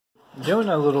I'm doing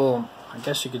a little, I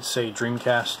guess you could say,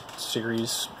 Dreamcast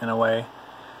series in a way.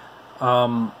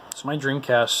 So my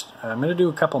Dreamcast, I'm going to do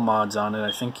a couple mods on it.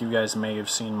 I think you guys may have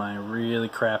seen my really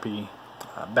crappy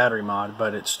battery mod,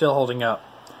 but it's still holding up.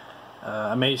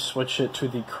 I may switch it to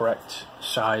the correct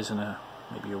size in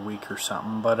maybe a week or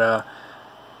something. But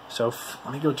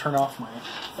let me go turn off my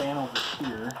fan over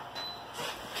here.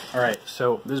 Alright,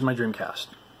 so this is my Dreamcast.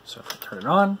 So if I turn it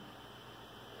on,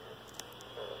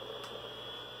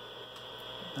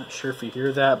 not sure if you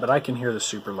hear that, but I can hear the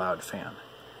super loud fan.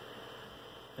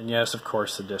 And yes, of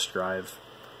course, the disk drive.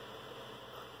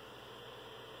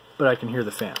 But I can hear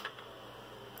the fan.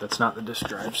 That's not the disk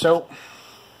drive. So,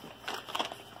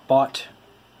 bought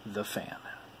the fan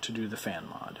to do the fan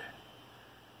mod.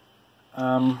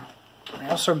 I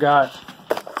also got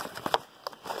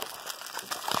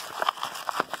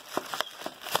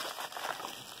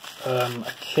a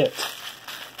kit.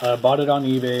 I bought it on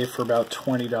eBay for about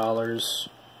 $20.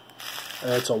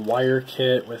 It's a wire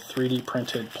kit with 3D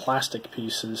printed plastic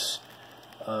pieces,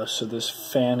 so this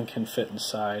fan can fit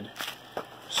inside.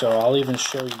 So I'll even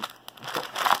show you.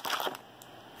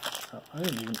 Oh, I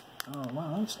didn't even. Oh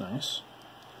wow, that's nice.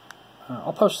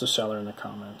 I'll post the seller in the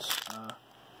comments.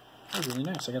 That's really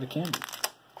nice. I got a candy. Is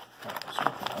there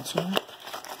anything else in there?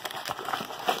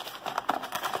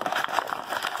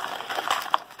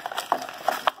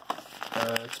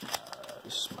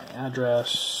 This is my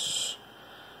address.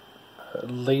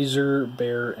 Laser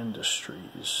Bear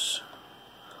Industries.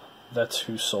 That's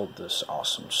who sold this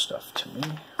awesome stuff to me.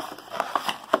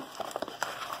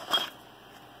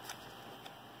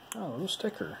 Oh, a little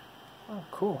sticker. Oh,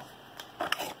 cool.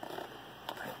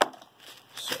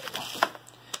 So,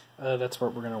 that's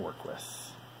what we're going to work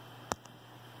with.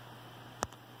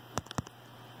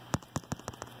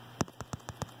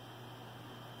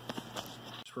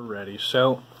 We're ready.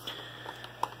 So,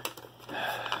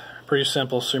 pretty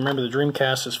simple. So remember, the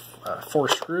Dreamcast is 4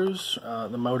 screws.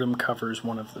 The modem covers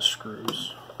one of the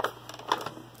screws.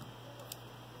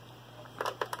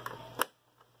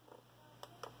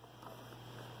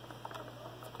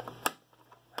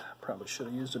 Probably should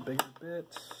have used a bigger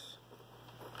bit.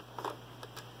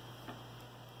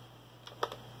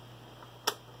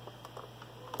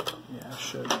 Yeah, I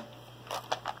should.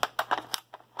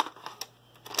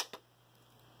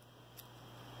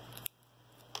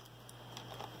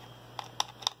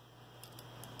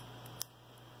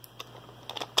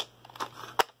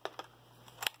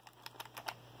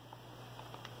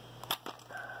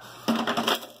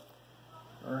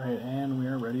 Alright, and we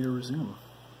are ready to resume.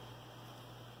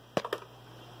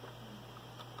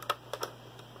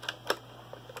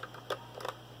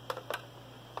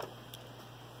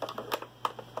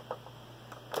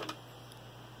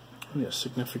 I need a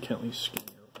significantly skinnier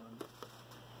one,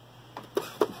 I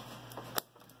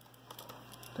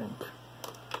think.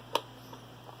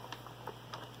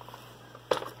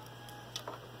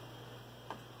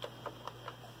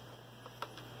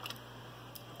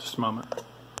 Just a moment.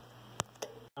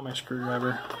 My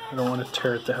screwdriver. I don't want to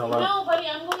tear it the hell out. No, buddy,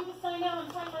 I'm going to sign out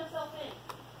and sign myself in.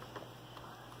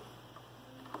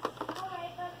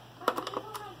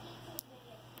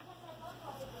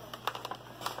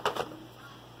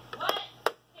 What?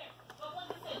 Here, go plug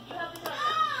this in. You have the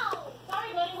charger. No!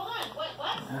 Sorry, buddy, hold on.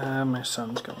 What? My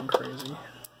son's going crazy.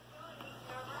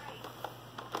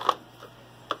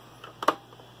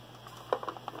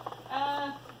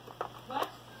 What?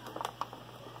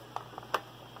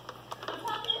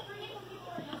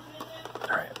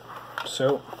 Alright,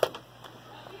 so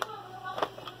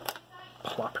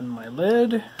plop in my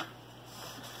lid.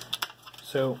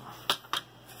 So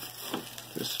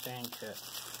this fan kit.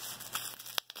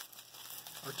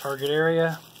 Our target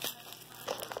area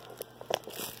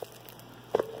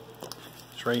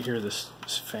is right here, this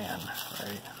fan,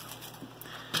 right?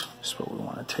 This is what we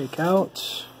want to take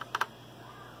out.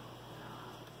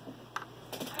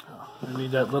 Oh, I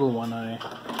need that little one I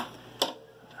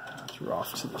threw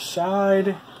off to the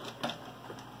side.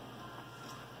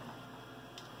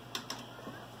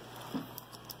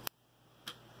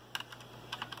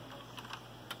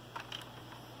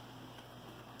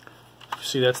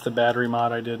 See, that's the battery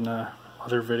mod I did in a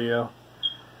other video.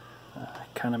 I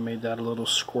kind of made that a little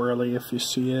squirrely if you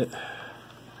see it.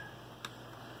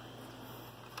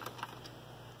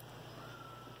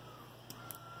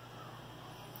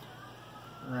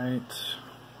 Right.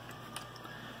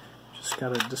 Just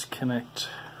gotta disconnect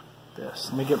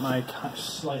this. Let me get my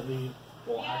slightly,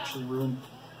 well, actually ruined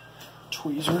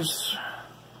tweezers. I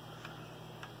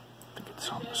think it's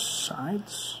on the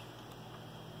sides.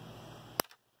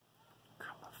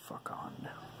 Come the fuck on.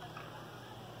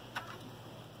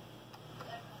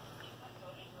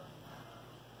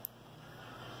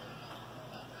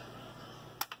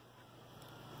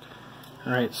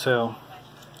 Alright, so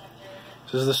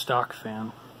this is the stock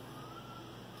fan.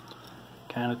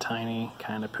 Kind of tiny,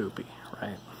 kind of poopy,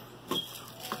 right?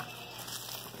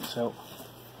 So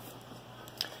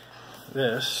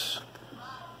this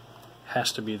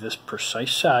has to be this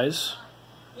precise size,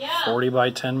 40 by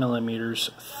 10 millimeters,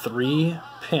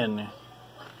 3-pin.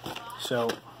 So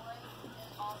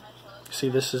see,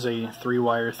 this is a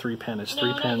 3-wire 3-pin. It's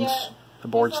 3 pins. The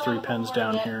board's 3 pins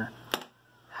down here.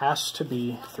 Has to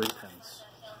be 3 pins.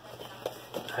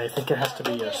 I think it has to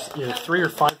be either 3 or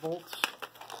 5 volts.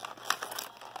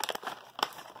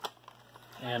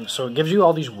 And so it gives you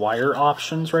all these wire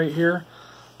options right here.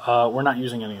 We're not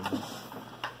using any of them.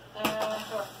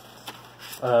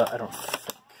 I don't think.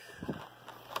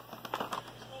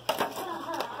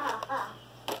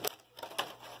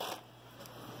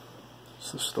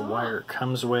 So this is the wire it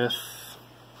comes with.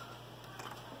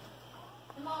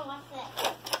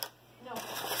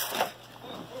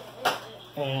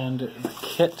 And the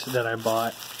kit that I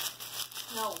bought.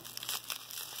 No.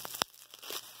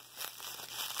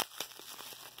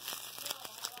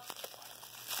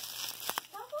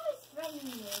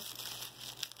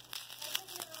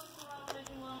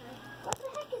 What the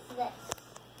heck is this?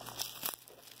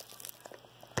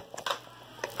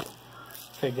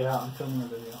 Okay, get out. I'm filming a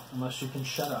video. Unless you can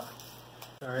shut up.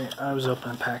 Alright, I was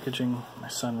opening packaging. My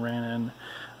son ran in.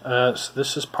 So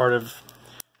this is part of...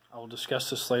 I will discuss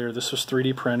this later. This was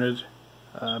 3D printed.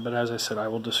 But as I said, I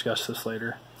will discuss this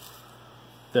later.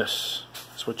 This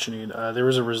is what you need. There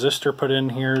was a resistor put in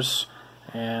here.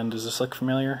 And does this look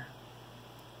familiar?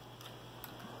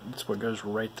 That's what goes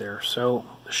right there. So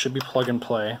this should be plug and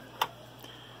play.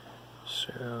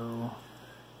 So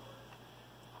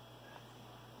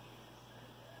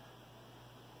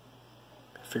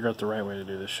figure out the right way to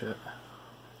do this shit.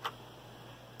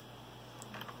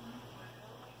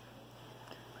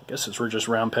 I guess it's just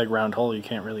round peg, round hole. You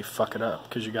can't really fuck it up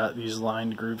because you got these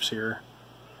lined grooves here.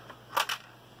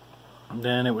 And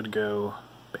then it would go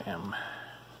bam.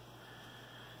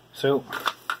 So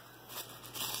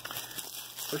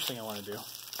first thing I want to do,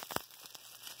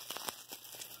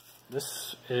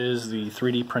 this is the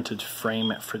 3D printed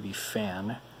frame for the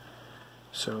fan.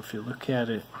 So if you look at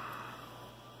it,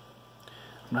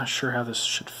 I'm not sure how this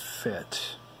should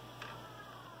fit.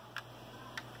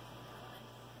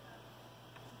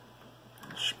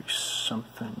 It should be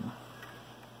something.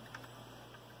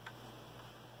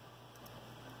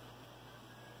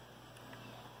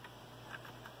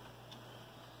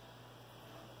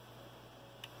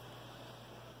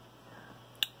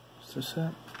 Is this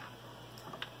it?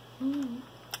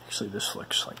 Actually, this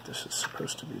looks like this is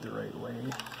supposed to be the right way.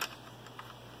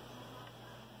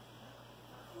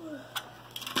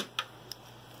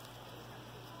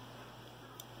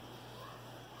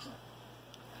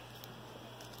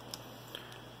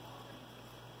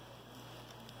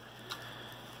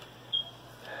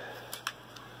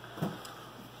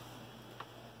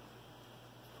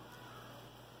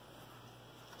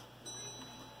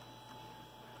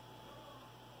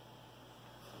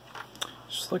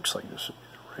 This looks like this would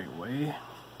be the right way.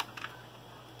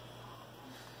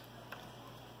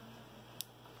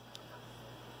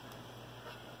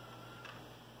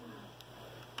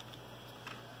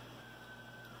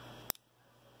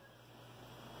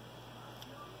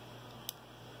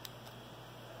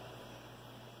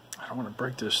 I don't want to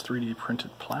break this 3D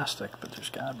printed plastic, but there's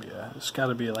got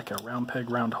to be like a round peg,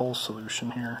 round hole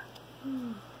solution here.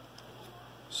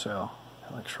 So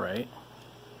that looks right.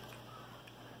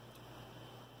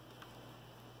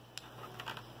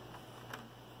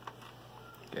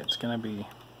 It's going to be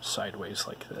sideways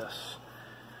like this.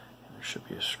 And there should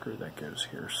be a screw that goes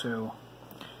here. So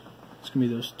it's going to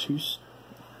be those two.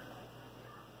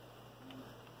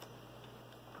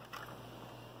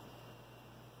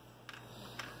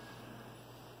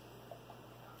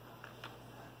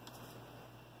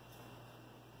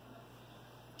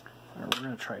 Alright, we're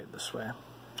going to try it this way.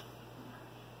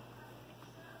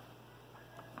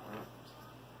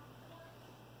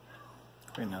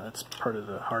 Wait, no, that's part of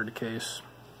the hard case.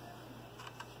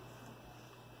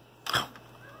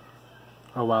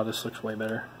 Oh wow, this looks way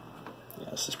better. Yeah,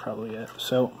 this is probably it.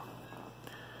 So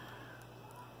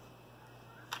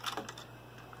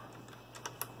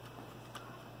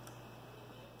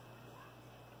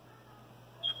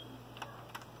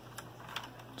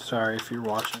sorry if you're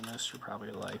watching this, you're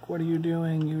probably like, what are you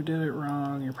doing? You did it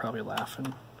wrong. You're probably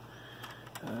laughing,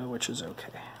 which is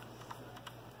okay.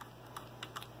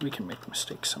 We can make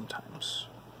mistakes sometimes.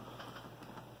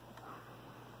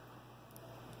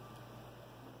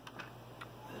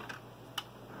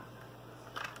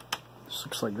 This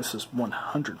looks like this is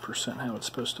 100% how it's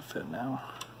supposed to fit now.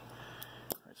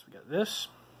 Alright, so we got this,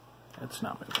 it's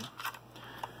not moving.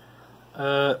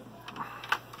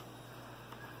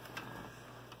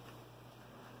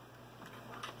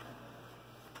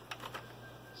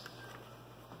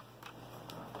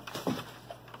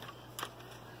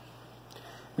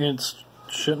 It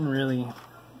shouldn't really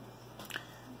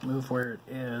move where it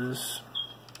is.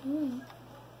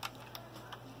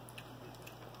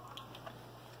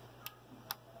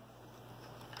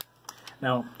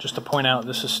 Now, just to point out,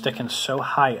 this is sticking so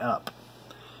high up.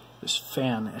 This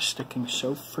fan is sticking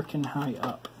so freaking high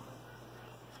up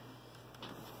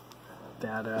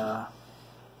that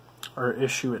our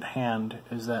issue at hand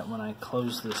is that when I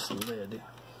close this lid,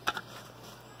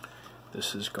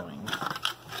 this is going,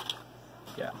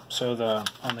 yeah. So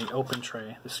on the open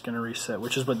tray, this is going to reset,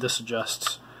 which is what this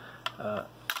adjusts. Which I'll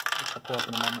pull up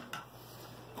in a moment.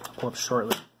 I'll pull up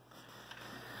shortly.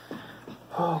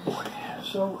 Oh boy.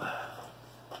 So,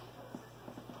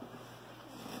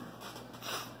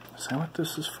 is that what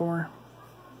this is for?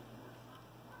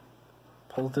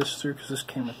 Pull this through because this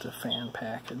came with the fan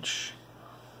package.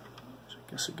 So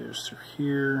I guess it goes through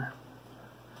here.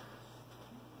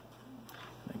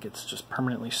 It gets just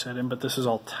permanently set in, but this is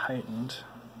all tightened.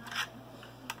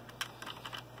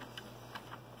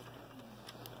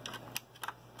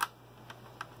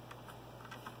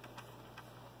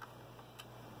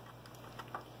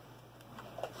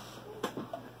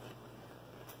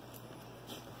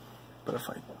 But if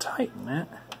I tighten it,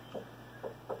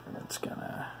 then it's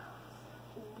gonna...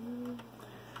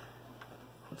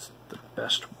 What's the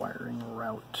best wiring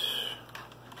route?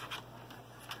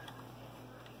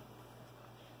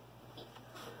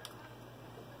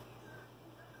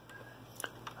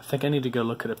 I think I need to go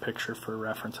look at a picture for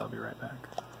reference. I'll be right back.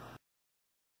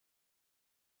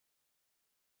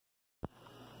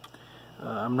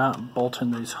 I'm not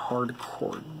bolting these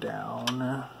hardcore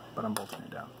down, but I'm bolting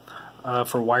it down.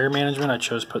 For wire management, I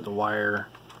chose to put the wire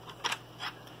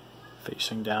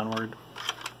facing downward.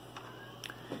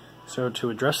 So to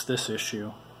address this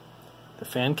issue, the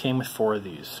fan came with 4 of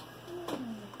these.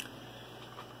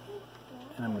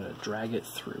 And I'm going to drag it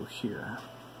through here.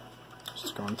 So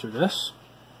it's going through this,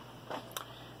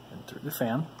 and through the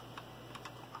fan.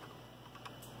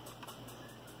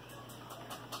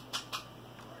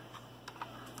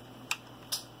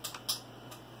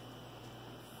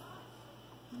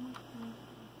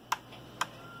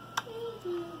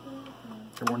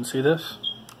 Everyone see this?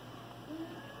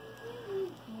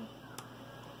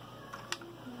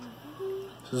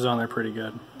 This is on there pretty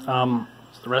good. So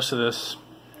the rest of this,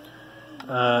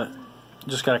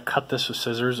 just got to cut this with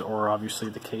scissors, or obviously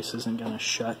the case isn't going to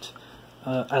shut.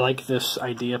 I like this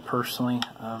idea personally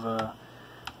of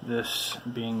this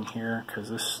being here, because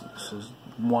this is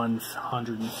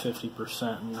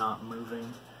 150% not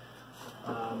moving.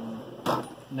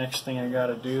 Next thing I got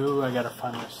to do, I got to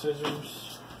find my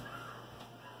scissors.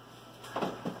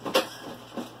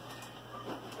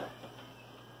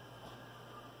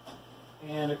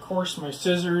 And of course my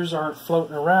scissors aren't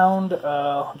floating around.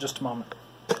 Just a moment.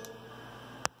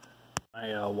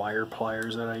 My wire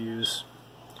pliers that I use.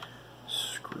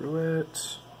 Screw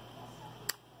it.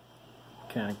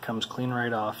 Okay, it comes clean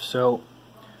right off. So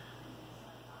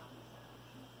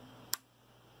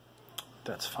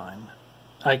that's fine.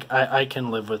 I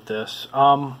can live with this.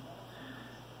 So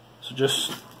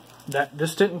just that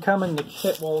this didn't come in the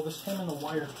kit. Well, this came in the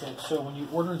wire kit. So when you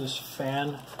order this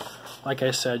fan, like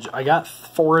I said, I got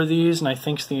 4 of these, and I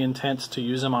think the intent's to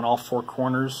use them on all 4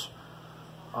 corners.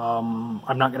 I'm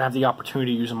not going to have the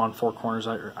opportunity to use them on 4 corners.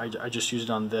 I just used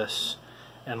it on this.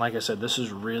 And like I said, this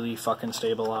is really fucking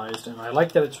stabilized. And I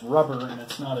like that it's rubber and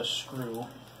it's not a screw.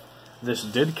 This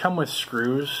did come with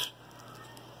screws.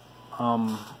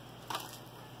 I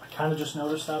kind of just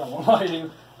noticed that. I won't lie to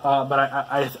you. But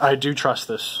I do trust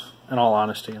this, in all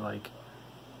honesty. Like,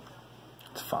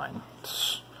 it's fine.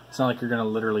 It's not like you're going to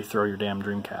literally throw your damn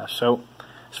Dreamcast. So,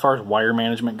 as far as wire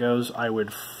management goes, I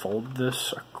would fold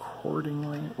this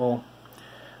accordingly. Well,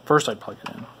 first I'd plug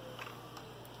it in.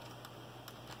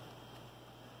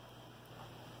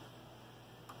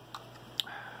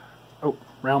 Oh,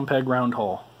 round peg, round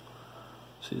hole.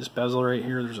 See this bezel right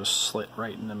here? There's a slit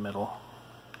right in the middle.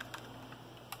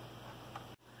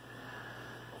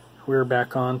 We're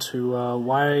back on to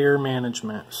wire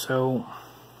management. So,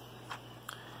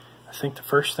 I think the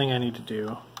first thing I need to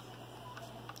do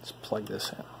is plug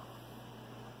this in.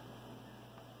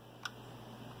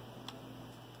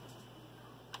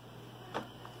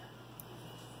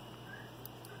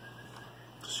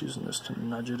 Just using this to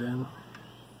nudge it in.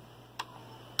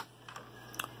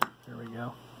 There we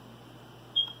go.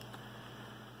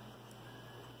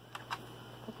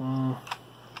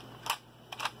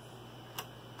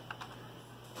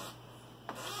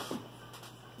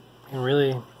 And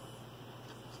really,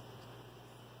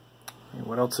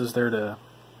 what else is there to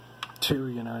do,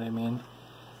 you know what I mean?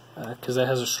 Because it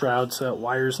has a shroud, so that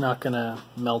wire's not going to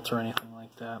melt or anything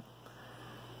like that.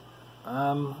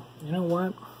 You know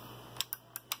what?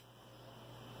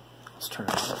 Let's turn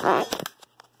it on.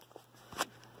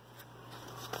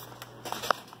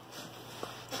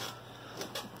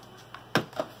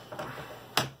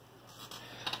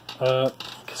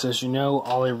 Because as you know,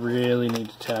 all I really need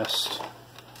to test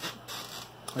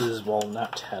is, well,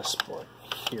 not test, but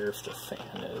hear if the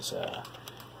fan is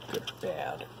good or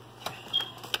bad. Okay.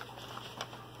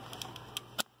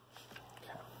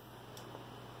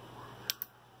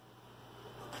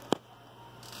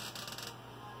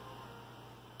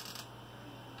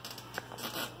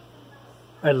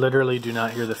 I literally do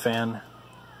not hear the fan.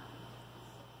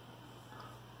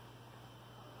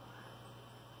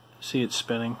 See it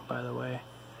spinning, by the way.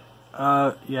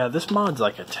 Yeah, this mod's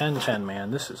like a 10/10,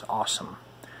 man. This is awesome.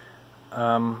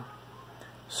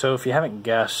 So if you haven't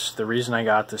guessed, the reason I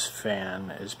got this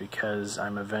fan is because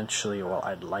I'm eventually, well,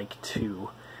 I'd like to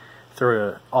throw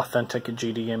an authentic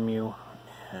GDMU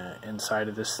inside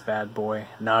of this bad boy.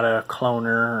 Not a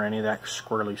cloner or any of that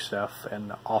squirrely stuff.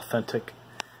 An authentic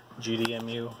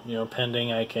GDMU, you know,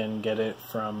 pending I can get it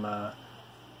from the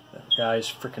guy's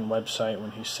freaking website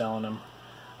when he's selling them.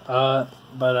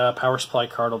 But power supply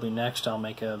card will be next. I'll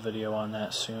make a video on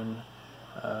that soon.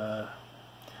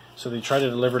 So they tried to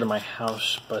deliver to my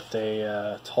house, but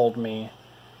they told me,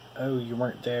 oh, you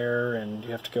weren't there and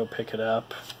you have to go pick it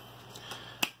up.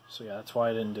 So yeah, that's why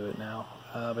I didn't do it now.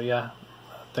 But yeah,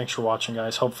 thanks for watching,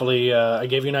 guys. Hopefully I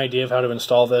gave you an idea of how to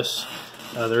install this.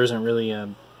 There isn't really a,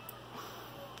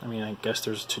 I mean, I guess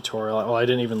there's a tutorial. Well, I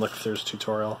didn't even look if there's a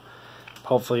tutorial.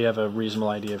 Hopefully you have a reasonable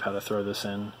idea of how to throw this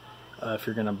in if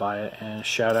you're going to buy it. And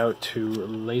shout out to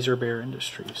Laser Bear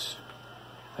Industries.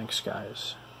 Thanks,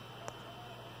 guys.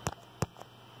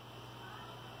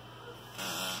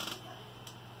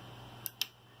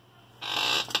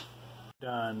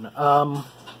 Done.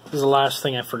 This is the last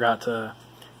thing I forgot to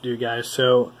do, guys.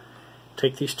 So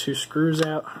take these two screws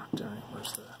out.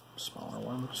 Where's the smaller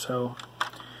one? So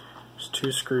there's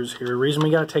two screws here. The reason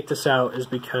we got to take this out is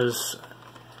because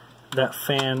that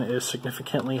fan is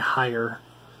significantly higher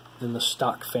than the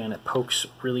stock fan. It pokes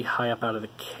really high up out of the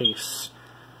case.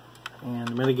 And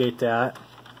to mitigate that,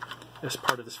 as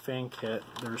part of this fan kit,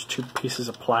 there's two pieces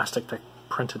of plastic,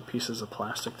 printed pieces of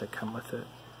plastic that come with it.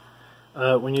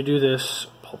 When you do this,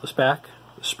 pull this back,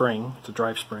 the spring, it's a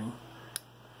drive spring,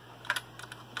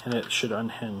 and it should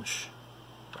unhinge,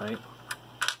 right?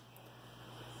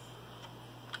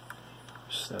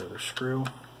 Just that other screw.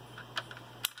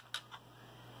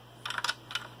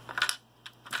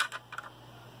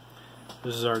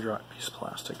 This is our dry piece of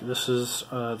plastic. This is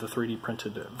the 3D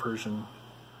printed version.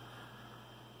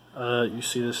 You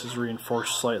see this is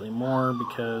reinforced slightly more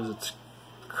because it's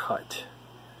cut.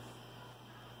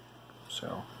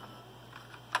 So,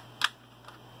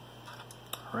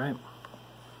 alright.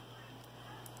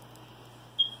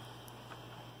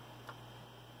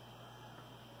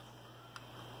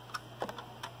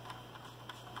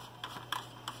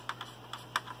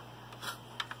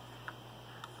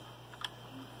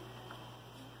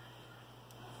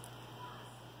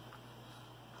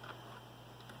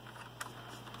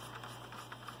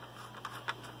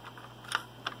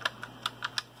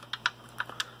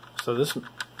 So this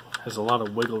has a lot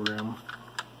of wiggle room.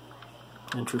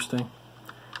 Interesting.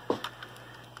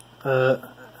 I'm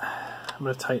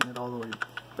going to tighten it all the way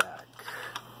back.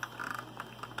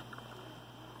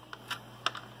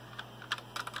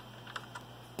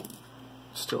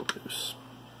 Still loose.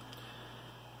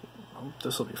 Oh,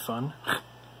 this will be fun.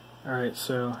 Alright,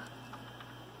 so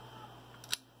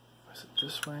is it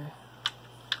this way?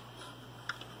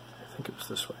 I think it was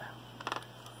this way.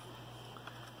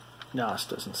 No, this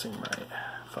doesn't seem right.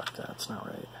 Fuck that, it's not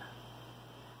right.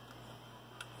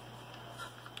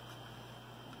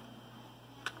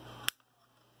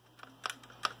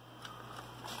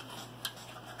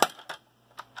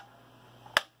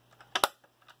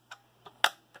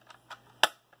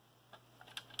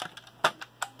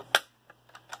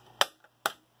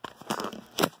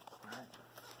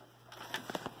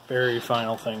 Very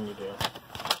final thing to do.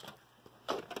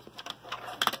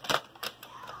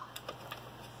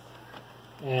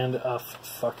 And of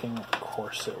fucking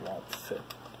course it won't fit.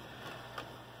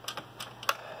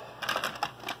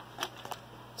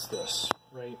 It's this,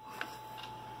 right?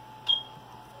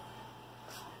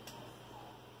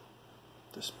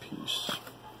 This piece.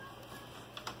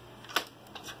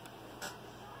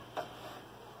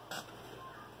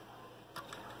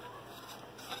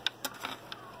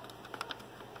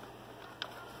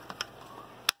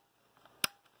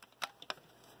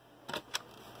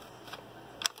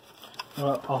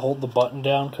 I'll hold the button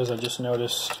down because I just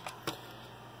noticed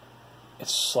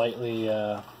it's slightly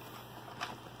this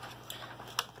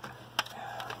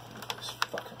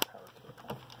fucking power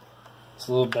cable. It's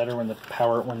a little better when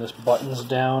this button's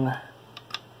down.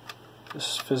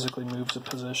 This physically moves the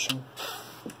position.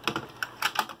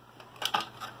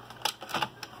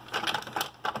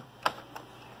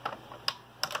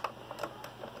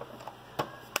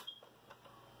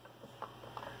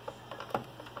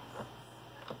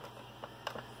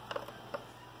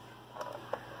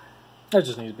 That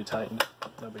just needs to be tightened.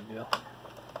 No big deal.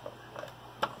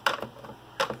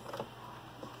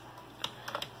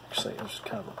 Actually, there's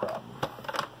kind of a problem.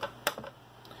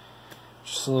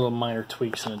 Just a little minor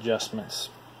tweaks and adjustments.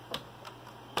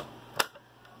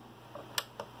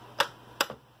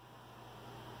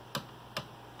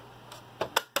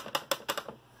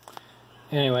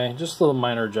 Anyway, just a little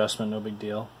minor adjustment, no big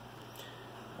deal.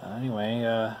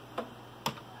 Anyway,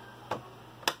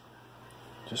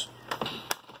 just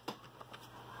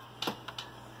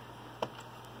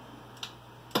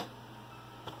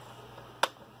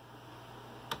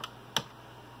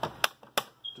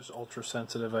ultra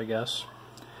sensitive, I guess.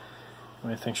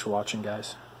 Anyway, thanks for watching,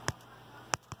 guys.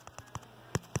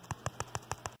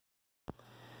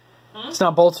 It's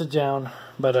not bolted down,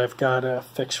 but I've got a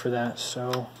fix for that,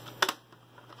 so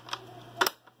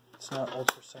it's not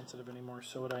ultra sensitive anymore.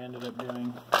 So what I ended up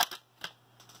doing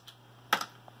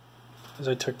is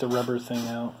I took the rubber thing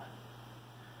out.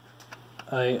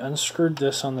 I unscrewed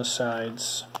this on the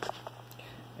sides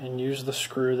and used the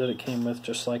screw that it came with,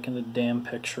 just like in the damn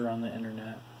picture on the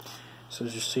internet. So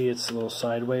as you see, it's a little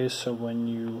sideways, so when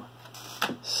you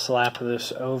slap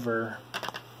this over, you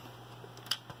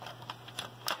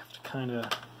have to kind of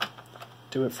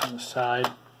do it from the side.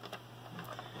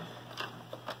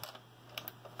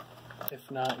 If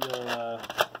not, you'll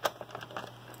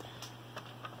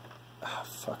oh,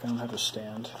 fuck, I don't have a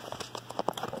stand.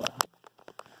 Hold on.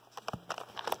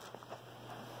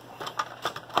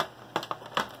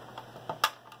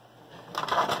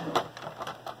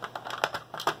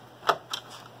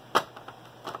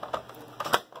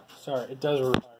 Sorry, it does require